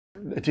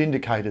it's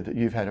indicated that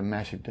you've had a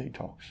massive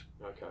detox.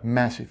 Okay.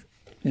 Massive.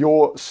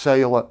 Your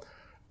cellular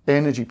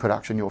energy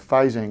production, your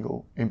phase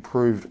angle,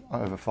 improved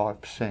over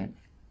 5%.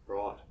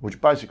 Right.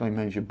 Which basically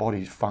means your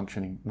body's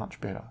functioning much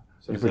better.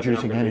 So you're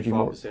producing energy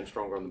more. 5%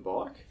 stronger on the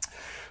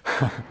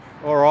bike?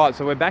 All right,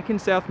 so we're back in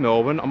South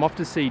Melbourne. I'm off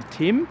to see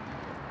Tim.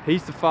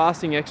 He's the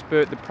fasting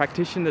expert, the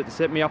practitioner that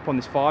set me up on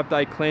this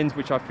 5-day cleanse,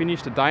 which I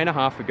finished a day and a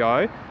half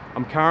ago.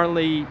 I'm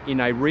currently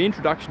in a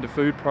reintroduction to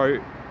food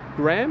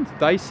program,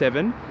 day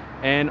 7,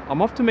 and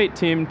I'm off to meet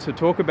Tim to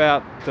talk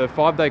about the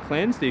 5-day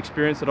cleanse, the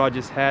experience that I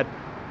just had,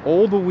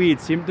 all the weird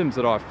symptoms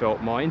that I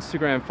felt. My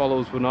Instagram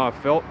followers will know I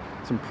felt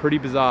some pretty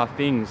bizarre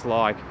things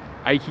like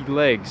achy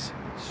legs,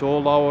 sore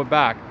lower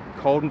back,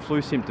 cold and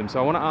flu symptoms. So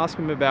I want to ask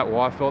him about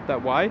why I felt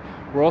that way.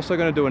 We're also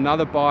going to do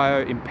another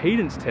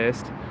bioimpedance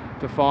test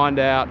to find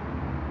out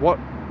what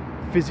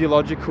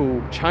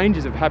physiological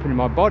changes have happened in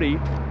my body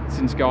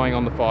since going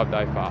on the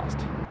 5-day fast.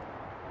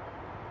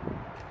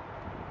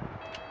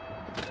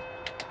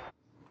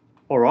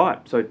 All right,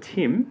 so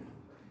Tim,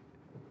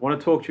 I want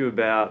to talk to you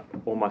about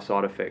all my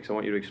side effects. I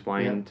want you to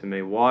explain to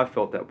me why I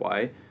felt that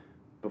way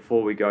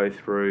before we go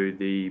through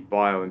the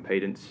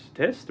bioimpedance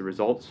test, the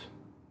results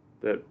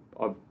that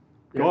I've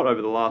got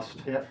over the last,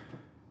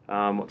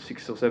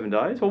 6 or 7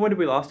 days? Well, when did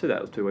we last do that?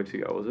 It was 2 weeks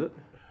ago, was it?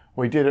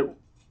 We did it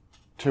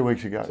 2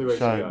 weeks ago. 2 weeks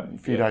ago. A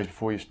few days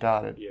before you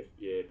started.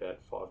 Yeah, about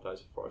 5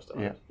 days before I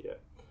started. Yeah.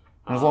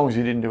 And as long as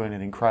you didn't do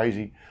anything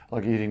crazy,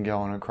 like you didn't go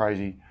on a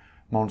crazy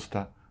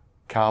monster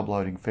carb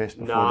loading fest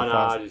before the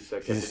fast. No, I just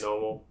kept it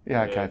normal.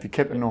 Yeah, okay. If you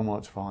kept it normal,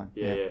 it's fine.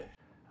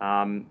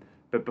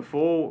 But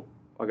before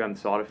I go on the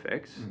side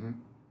effects,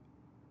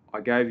 I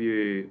gave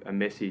you a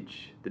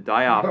message the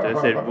day after,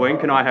 said, when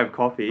can I have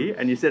coffee?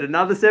 And you said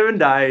another 7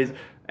 days,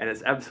 and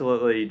it's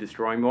absolutely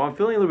destroying me. Well, I'm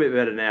feeling a little bit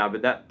better now,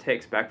 but that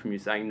text back from you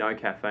saying no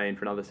caffeine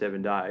for another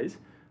 7 days,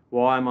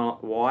 why am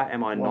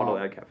I not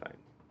allowed caffeine?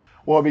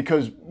 Well,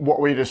 because what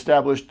we'd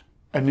established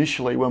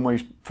initially when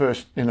we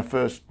in the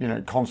first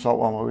consult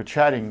when we were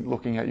chatting,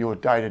 looking at your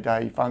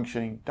day-to-day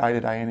functioning,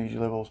 day-to-day energy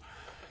levels,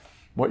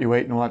 what you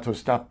eat and all that sort of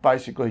stuff,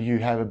 basically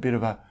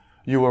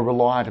you were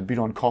reliant a bit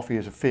on coffee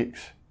as a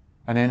fix,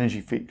 an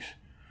energy fix,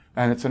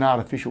 and it's an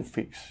artificial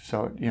fix.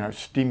 So it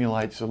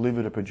stimulates the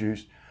liver to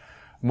produce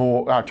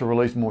more, to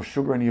release more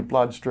sugar into your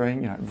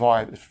bloodstream,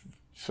 via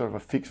sort of a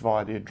fix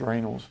via the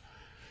adrenals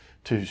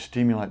to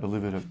stimulate the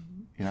liver to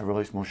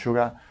release more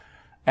sugar,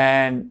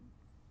 and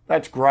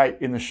that's great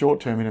in the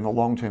short term, and in the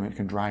long term it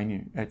can drain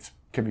you. It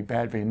can be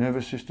bad for your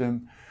nervous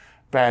system,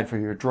 bad for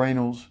your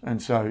adrenals,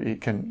 and so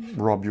it can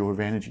rob you of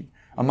energy,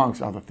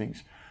 amongst other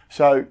things.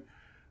 So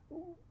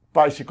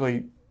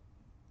basically,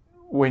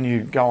 when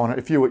you go on,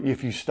 if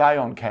you stay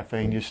on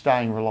caffeine, you're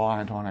staying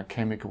reliant on a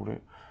chemical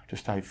to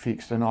stay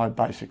fixed. And I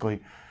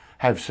basically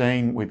have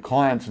seen with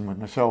clients and with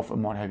myself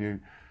and what have you,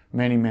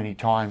 many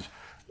times,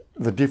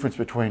 the difference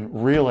between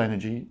real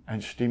energy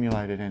and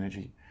stimulated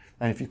energy.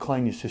 And if you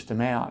clean your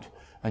system out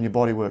and your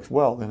body works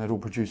well, then it'll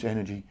produce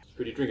energy.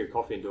 Could you drink a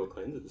coffee and do a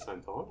cleanse at the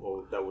same time,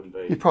 or that wouldn't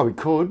be? You probably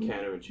could.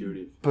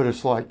 Counterintuitive. But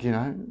it's like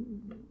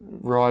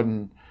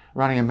running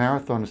a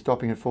marathon and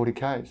stopping at 40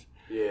 k's.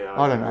 Yeah,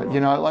 I don't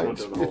know. Like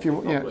if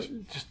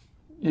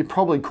you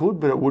probably could,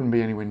 but it wouldn't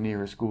be anywhere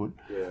near as good.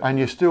 Yeah. And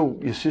your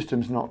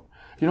system's not.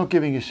 You're not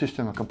giving your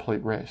system a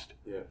complete rest.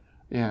 Yeah.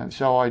 Yeah.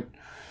 So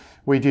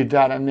we did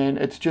that, and then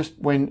it's just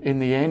when in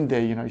the end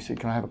there, you said,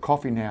 "Can I have a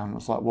coffee now?" And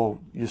it's like,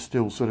 well, you're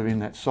still sort of in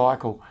that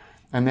cycle,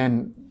 and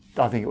then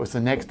I think it was the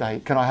next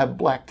day, "Can I have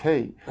black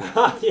tea?"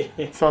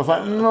 So I was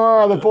like,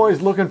 no, the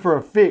boy's looking for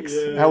a fix.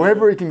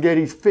 However he can get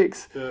his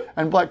fix. Yeah.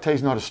 And black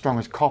tea's not as strong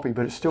as coffee,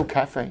 but it's still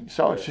caffeine.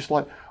 So it's just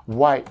like,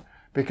 wait,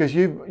 because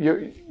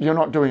you're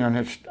not doing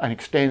an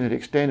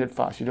extended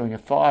fast. You're doing a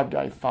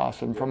 5-day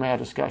fast, and from our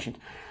discussions,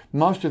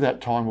 most of that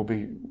time will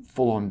be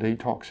full-on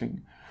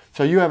detoxing.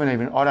 So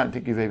I don't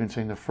think you've even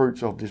seen the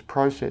fruits of this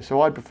process.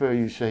 So I'd prefer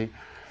you see,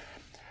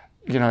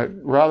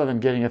 rather than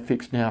getting a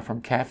fix now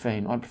from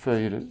caffeine, I'd prefer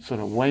you to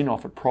sort of wean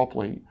off it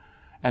properly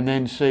and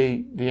then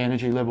see the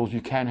energy levels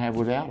you can have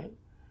without it.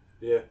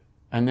 Yeah.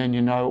 And then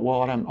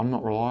I'm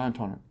not reliant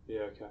on it.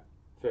 Yeah, okay.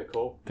 Fair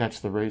call. That's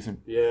the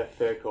reason. Yeah,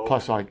 fair call.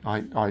 Plus I'm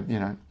a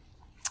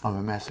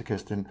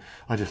masochist and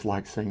I just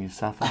like seeing you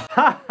suffer.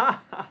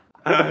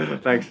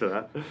 Thanks for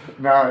that.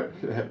 No.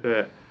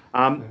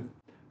 Yeah.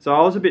 So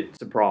I was a bit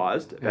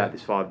surprised about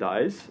this 5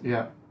 days.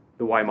 Yeah.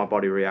 The way my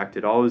body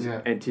reacted. I was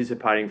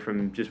anticipating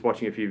from just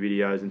watching a few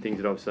videos and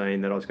things that I've seen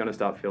that I was going to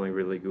start feeling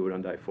really good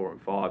on day 4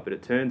 and 5, but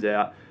it turns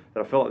out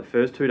that I felt like the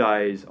first 2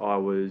 days I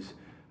was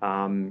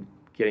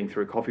getting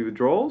through coffee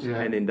withdrawals,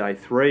 and then day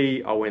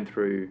 3 I went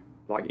through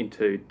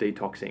into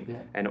detoxing,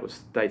 and it was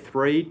day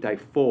 3, day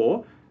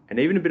 4, and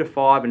even a bit of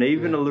 5, and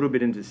even a little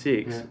bit into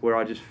 6, where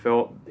I just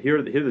felt here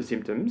are the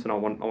symptoms, and I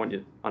want you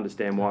to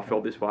understand why I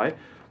felt this way.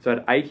 So I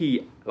had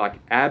achy,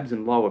 abs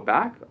and lower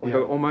back. I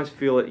almost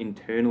feel it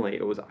internally.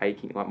 It was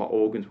aching, like my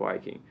organs were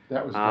aching.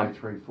 That was day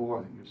 3, 4,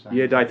 I think you were saying.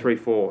 Yeah, day 3,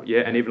 4.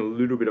 Yeah, and even a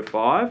little bit of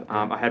 5.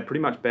 I had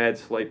pretty much bad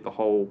sleep the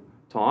whole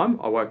time.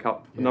 I woke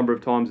up a number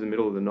of times in the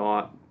middle of the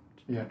night,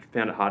 Yeah.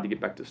 Found it hard to get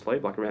back to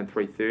sleep, like around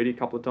 3:30 a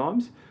couple of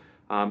times.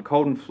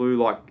 Cold and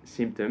flu-like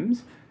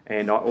symptoms,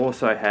 and I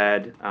also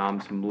had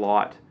some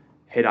light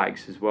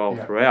headaches as well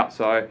throughout.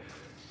 So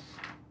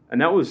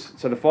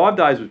the 5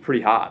 days was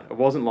pretty hard. It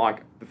wasn't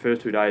like the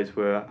first 2 days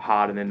were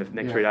hard and then the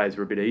next 3 days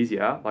were a bit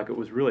easier. Like, it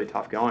was really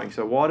tough going.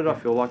 So why did I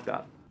feel like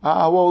that?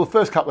 Well, the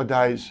first couple of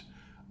days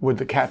with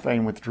the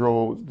caffeine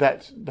withdrawal,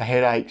 that's the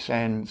headaches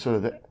and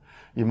sort of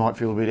you might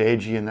feel a bit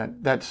edgy,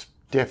 and that's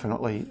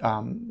definitely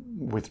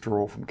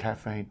withdrawal from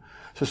caffeine.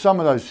 So some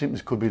of those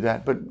symptoms could be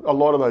that, but a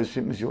lot of those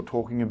symptoms you're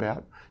talking about,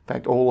 in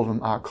fact, all of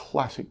them are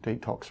classic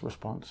detox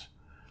response.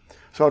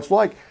 So it's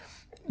like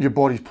your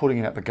body's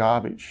putting out the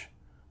garbage.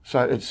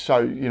 So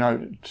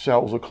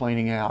cells are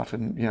cleaning out,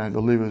 and,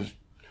 the liver's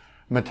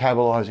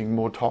metabolizing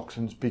more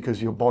toxins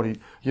because your body,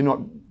 you're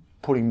not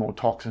putting more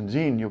toxins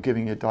in, you're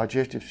giving your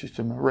digestive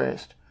system a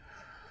rest,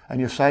 and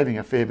you're saving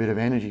a fair bit of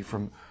energy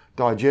from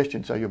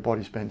digestion, so your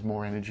body spends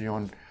more energy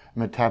on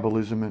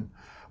metabolism and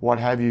what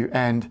have you,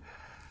 and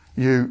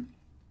you're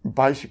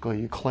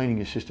cleaning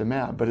your system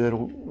out, but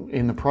it'll,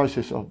 in the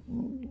process of,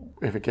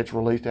 if it gets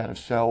released out of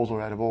cells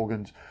or out of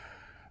organs,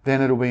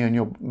 then it'll be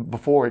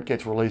before it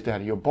gets released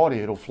out of your body,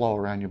 it'll flow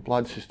around your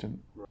blood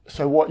system.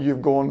 So what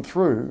you've gone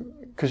through,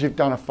 because you've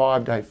done a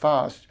 5-day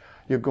fast,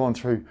 you've gone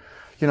through,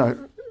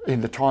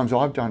 in the times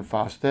I've done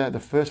fast, the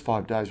first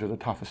 5 days were the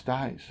toughest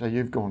days. So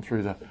you've gone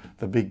through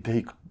the big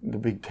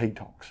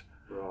detox.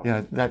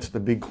 Right. That's the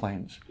big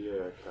cleanse. Yeah,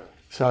 okay.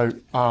 So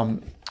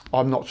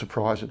I'm not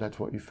surprised that's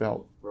what you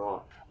felt.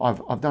 Right.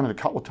 I've done it a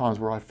couple of times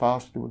where I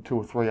fasted with 2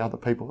 or 3 other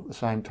people at the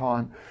same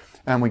time,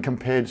 and we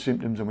compared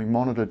symptoms and we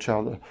monitored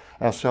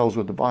ourselves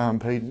with the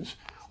bioimpedance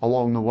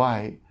along the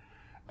way,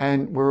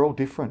 and we're all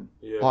different.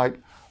 Yeah. Like,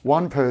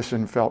 one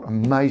person felt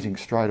amazing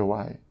straight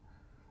away,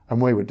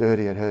 and we were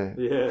dirty at her.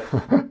 Yeah.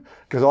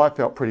 Because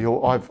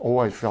I've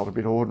always felt a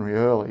bit ordinary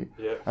early,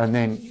 and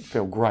then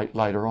felt great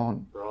later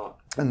on. Right.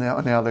 And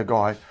now the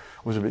guy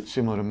was a bit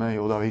similar to me,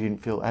 although he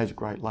didn't feel as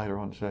great later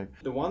on. So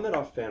the one that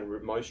I found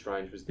most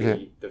strange was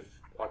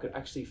I could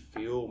actually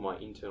feel my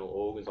internal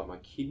organs, like my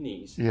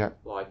kidneys,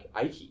 like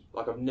achy.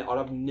 Like I've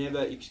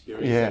never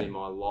experienced that in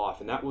my life,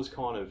 and that was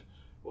it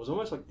was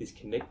almost like this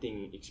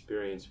connecting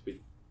experience with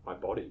my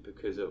body,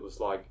 because it was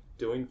like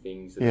doing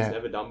things that I've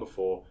never done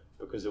before,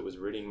 because it was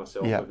ridding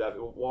myself of that.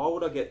 Why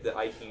would I get the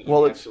aching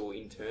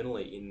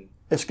internally?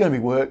 It's going to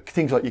be work.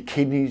 Things like your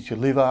kidneys, your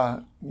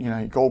liver, your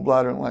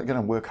gallbladder, and they're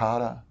going to work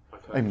harder.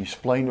 Okay. Even your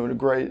spleen to a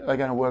degree, they're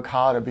going to work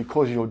harder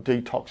because you're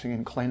detoxing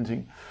and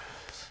cleansing.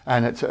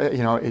 And it's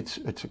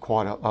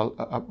quite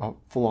a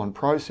full-on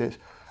process.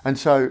 And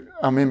so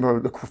I remember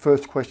the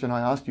first question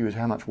I asked you is,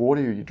 how much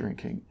water are you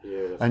drinking?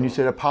 Yeah, and you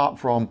said, apart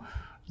from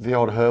the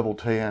odd herbal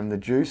tea and the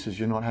juices,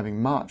 you're not having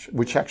much,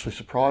 which actually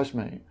surprised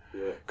me.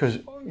 Because,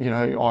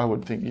 I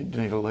would think you'd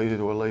need 1 litre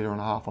to 1.5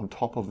 litres on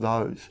top of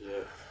those. Yeah.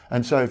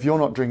 And so if you're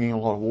not drinking a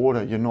lot of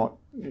water,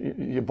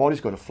 your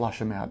body's got to flush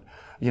them out,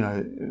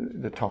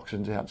 the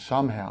toxins out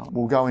somehow.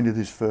 We'll go into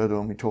this further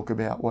when we talk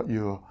about what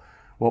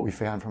we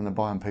found from the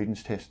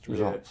bioimpedance test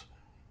results,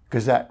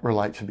 because that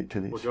relates a bit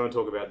to this. Well, do you want to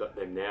talk about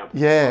them now?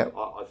 Yeah.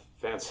 I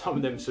found some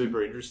of them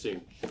super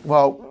interesting.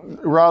 Well,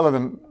 rather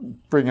than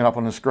bringing it up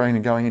on the screen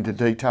and going into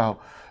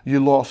detail,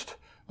 you lost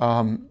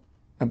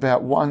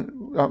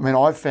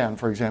I've found,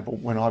 for example,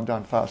 when I've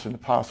done fast in the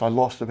past, I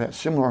lost about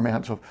similar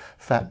amounts of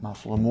fat,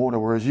 muscle and water,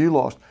 whereas you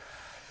lost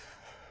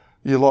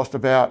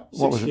about,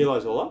 6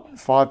 kilos all up?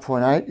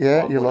 5.8,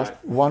 yeah. 5.8. You lost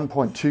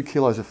 1.2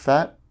 kilos of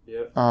fat,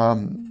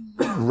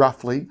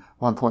 roughly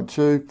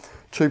 1.2,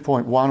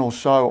 2.1 or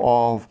so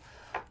of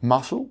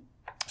muscle.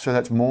 So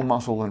that's more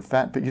muscle than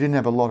fat, but you didn't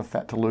have a lot of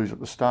fat to lose at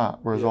the start,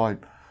 whereas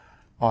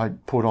I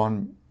put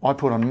on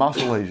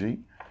muscle easy,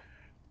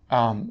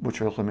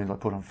 which also means I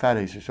put on fat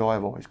easy. So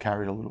I've always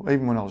carried a little.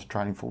 Even when I was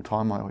training full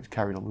time, I always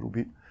carried a little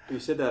bit. You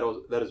said that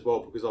as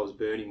well, because I was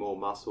burning more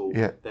muscle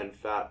than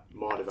fat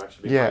might have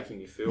actually been making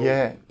you feel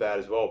bad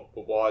as well.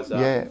 But why is that?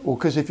 Yeah, well,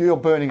 because if you're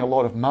burning a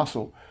lot of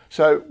muscle,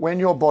 so when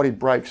your body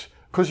breaks,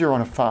 because you're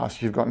on a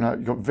fast, you've got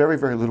very,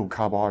 very little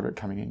carbohydrate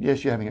coming in.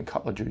 Yes, you're having a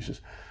couple of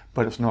juices,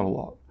 but it's not a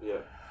lot. Yeah.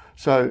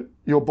 So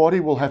your body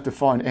will have to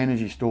find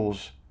energy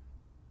stores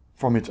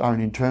from its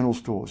own internal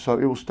stores. So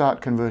it will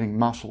start converting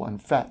muscle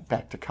and fat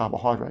back to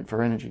carbohydrate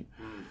for energy,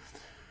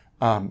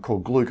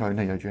 called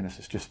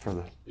gluconeogenesis, just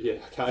for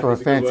a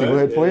fancy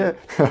word for you.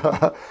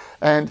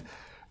 And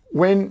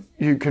when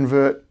you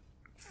convert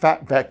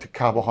fat back to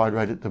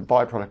carbohydrate, the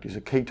byproduct is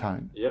a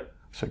ketone. Yep.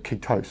 So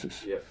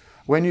ketosis. Yep.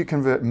 When you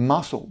convert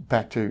muscle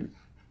back to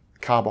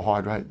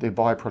carbohydrate, the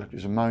byproduct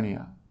is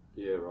ammonia.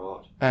 Yeah,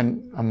 right.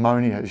 And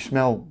ammonia, you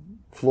smell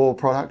floor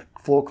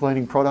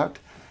cleaning product.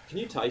 Can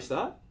you taste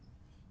that?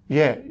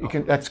 Yeah,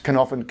 can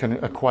often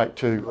equate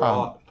to.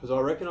 Right, because I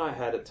reckon I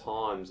had at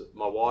times,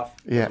 my wife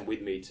was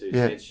with me to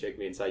sense check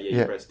me and say,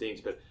 your breath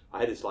stinks, but I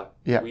had this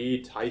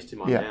weird taste in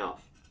my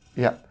mouth.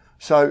 Yeah.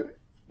 So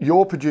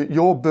you're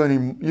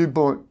burning,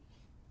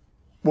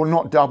 well,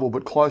 not double,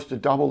 but close to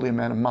double the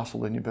amount of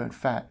muscle than you burn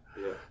fat.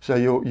 Yeah. So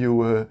you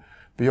were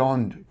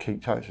beyond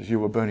ketosis. You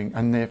were burning,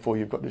 and therefore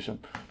you've got this.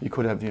 You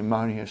could have the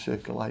ammonia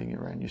circulating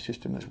around your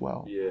system as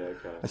well. Yeah,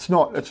 okay. It's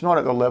not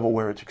at the level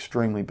where it's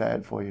extremely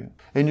bad for you.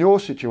 In your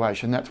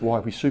situation, that's why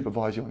we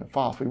supervise you on a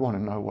fast. We want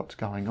to know what's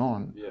going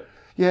on. Yeah.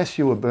 Yes,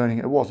 you were burning.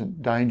 It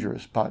wasn't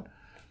dangerous, but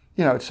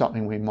you know, it's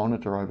something we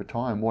monitor over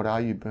time. What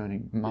are you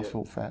burning?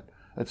 Muscle, fat,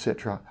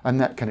 etc. And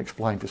that can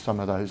explain for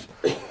some of those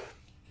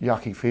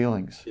yucky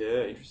feelings.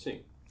 Yeah, interesting.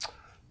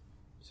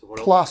 So what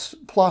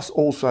Plus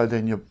also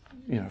then you're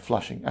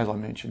flushing, as I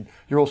mentioned,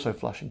 you're also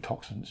flushing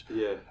toxins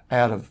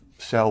out of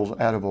cells,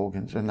 out of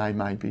organs, and they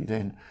may be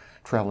then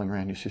travelling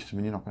around your system,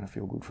 and you're not going to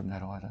feel good from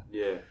that either.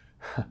 Yeah,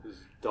 it's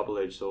a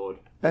double-edged sword.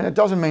 And it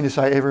doesn't mean to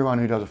say everyone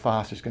who does a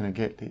fast is going to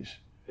get this.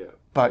 Yeah.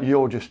 But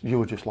you're just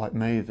like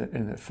me, that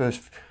in the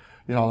first,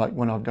 like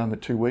when I've done the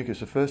 2 weekers,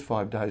 the first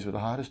 5 days were the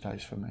hardest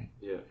days for me.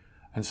 Yeah.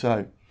 And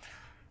so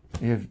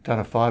you've done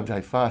a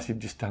 5-day fast, you've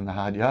just done the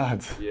hard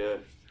yards. Yeah.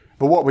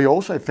 But what we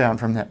also found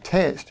from that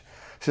test,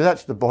 so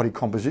that's the body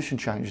composition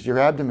changes. Your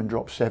abdomen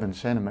drops 7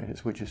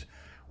 centimetres, which is,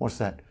 what's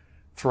that,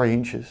 3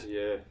 inches?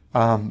 Yeah.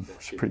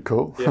 It's pretty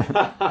cool.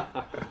 Yeah.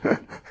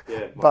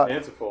 Yeah, my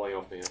pants are falling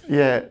off me. Actually.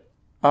 Yeah.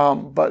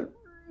 But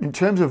in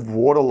terms of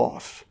water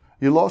loss,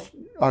 you lost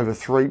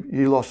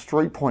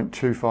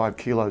 3.25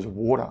 kilos of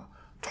water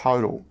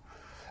total.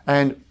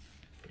 And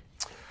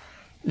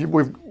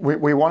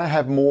we want to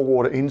have more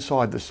water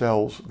inside the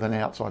cells than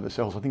outside the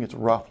cells. I think it's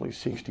roughly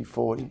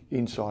 60-40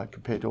 inside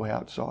compared to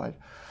outside.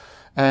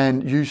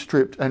 And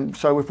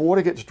so if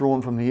water gets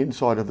drawn from the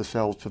inside of the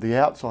cells to the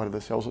outside of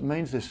the cells, it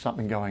means there's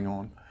something going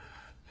on.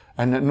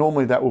 And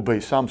normally that will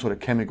be some sort of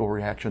chemical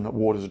reaction that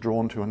water's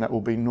drawn to, and that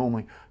will be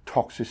normally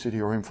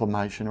toxicity or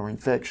inflammation or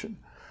infection.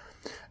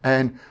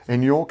 And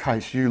in your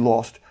case, you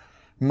lost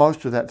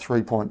most of that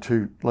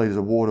 3.2 litres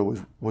of water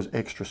was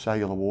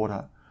extracellular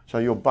water. So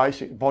your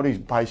body's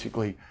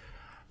basically,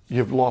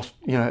 you've lost,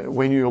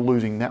 when you're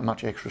losing that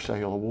much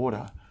extracellular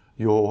water,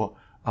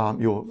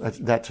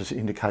 that's an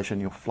indication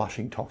you're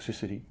flushing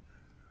toxicity.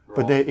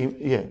 Right. But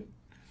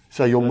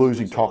so you're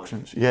losing a good sign.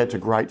 toxins. Yeah, it's a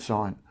great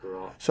sign.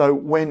 Right. So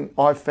when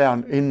I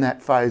found in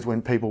that phase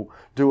when people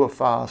do a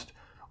fast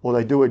or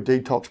they do a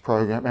detox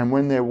program, and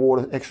when their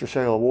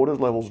extracellular water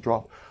levels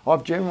drop,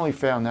 I've generally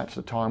found that's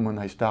the time when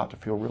they start to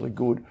feel really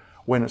good.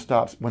 When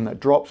that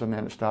drops, and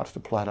then it starts to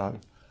plateau.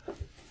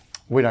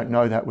 We don't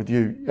know that with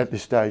you at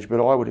this stage,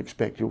 but I would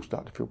expect you'll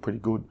start to feel pretty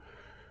good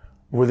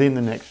within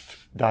the next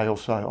day or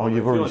so. Well,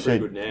 you've already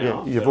said,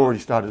 you've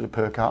already started to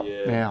perk up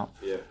now.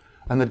 Yeah.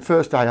 And the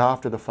first day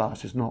after the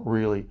fast is not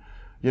really,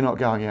 you're not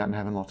going out and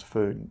having lots of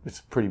food.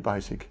 It's pretty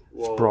basic.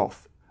 It's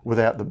broth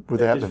without the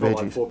veggies.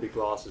 Like 4 big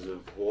glasses of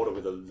water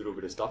with a little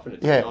bit of stuff in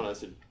it. To be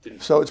honest, it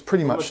didn't. So it's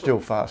pretty much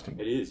still fasting.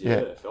 It is. Yeah,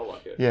 it felt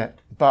like it. Yeah,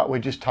 but we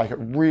just take it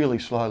really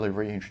slowly,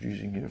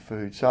 reintroducing you to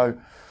food. So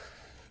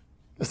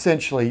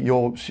essentially,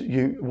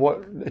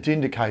 it's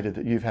indicated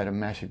that you've had a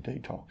massive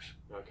detox.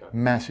 Okay.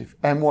 Massive.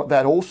 And what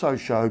that also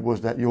showed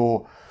was that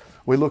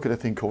we look at a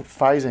thing called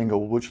phase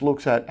angle, which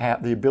looks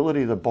at the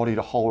ability of the body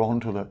to hold on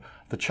to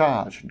the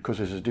charge, because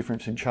there's a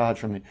difference in charge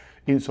from the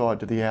inside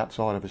to the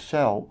outside of a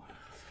cell.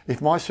 If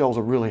my cells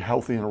are really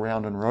healthy and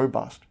round and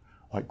robust,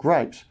 like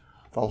grapes,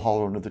 they'll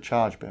hold on to the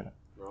charge better.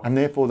 Right. And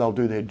therefore they'll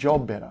do their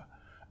job better.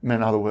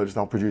 In other words,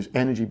 they'll produce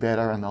energy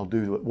better, and they'll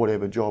do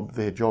whatever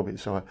their job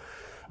is. So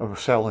a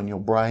cell in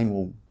your brain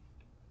will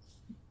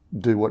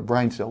do what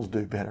brain cells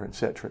do better,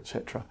 etc.,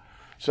 etc.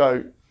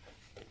 So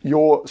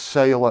your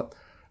cellular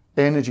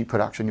energy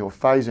production, your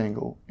phase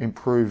angle,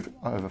 improved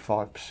over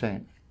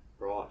 5%.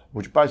 Right.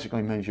 Which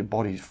basically means your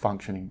body's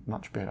functioning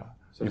much better.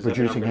 So you're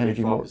producing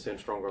energy more. 5%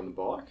 stronger on the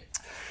bike?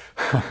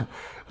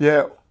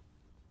 Yeah,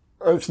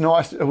 it's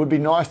nice. It would be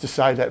nice to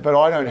say that, but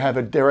I don't have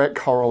a direct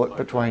correlate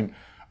between.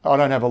 I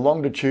don't have a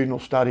longitudinal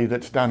study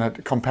that's done a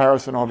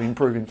comparison of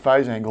improving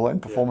phase angle and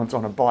performance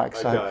on a bike.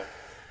 So,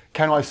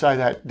 can I say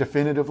that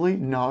definitively?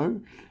 No.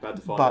 Bad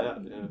to find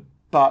out. Yeah.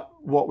 But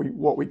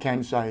what we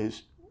can say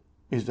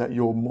is that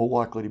you're more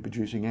likely to be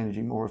producing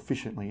energy more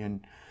efficiently,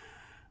 and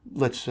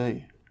let's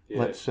see.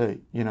 Let's see.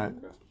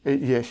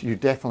 Yes, you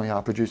definitely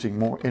are producing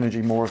more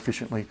energy more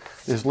efficiently.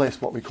 There's less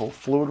what we call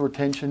fluid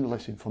retention,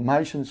 less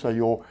inflammation, so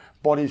your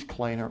body's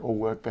cleaner or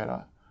work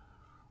better.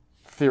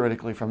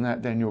 Theoretically, from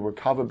that, then you'll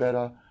recover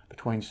better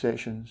between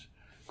sessions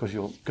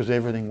because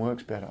everything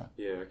works better.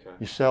 Yeah, okay.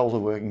 Your cells are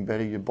working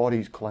better. Your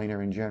body's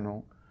cleaner in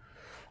general.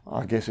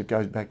 I guess it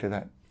goes back to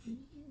that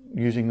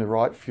using the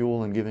right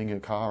fuel and giving your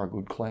car a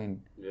good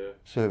clean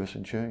service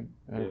and tune,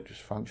 and it'll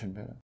just function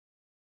better.